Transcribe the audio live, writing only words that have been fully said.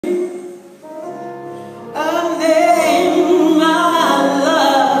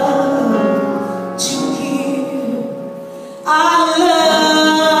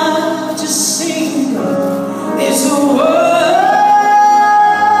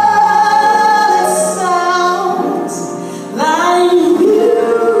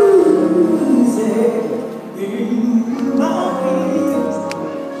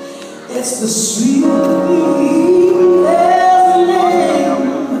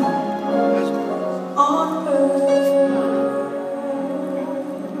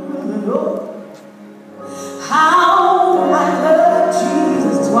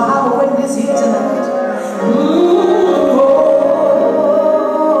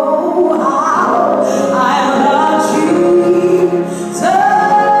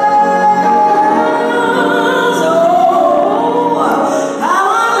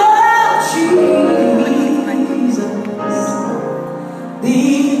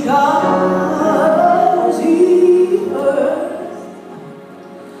because he first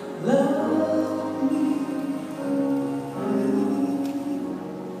loved me.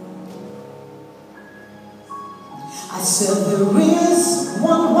 I said there is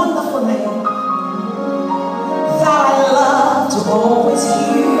one wonderful name that I love to always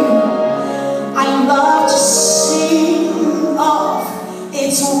hear. I love to sing of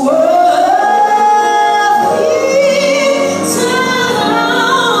its worth. It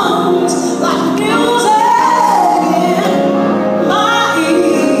sounds like music in my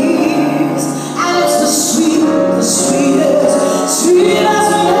ears, and it's the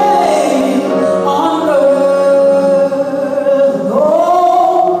sweetest name on earth.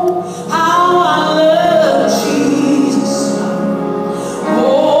 Oh, how I love Jesus.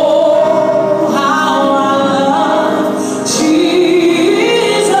 Oh, how I love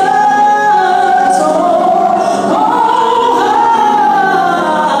Jesus. Oh,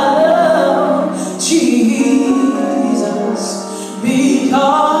 how I love Jesus,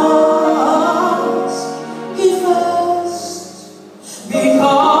 because he first, because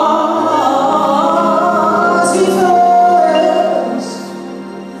he first,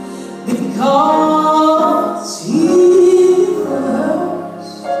 because he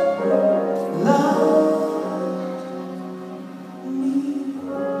first loved me.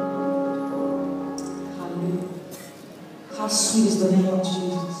 Hallelujah. How sweet is the name of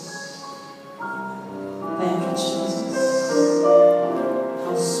Jesus.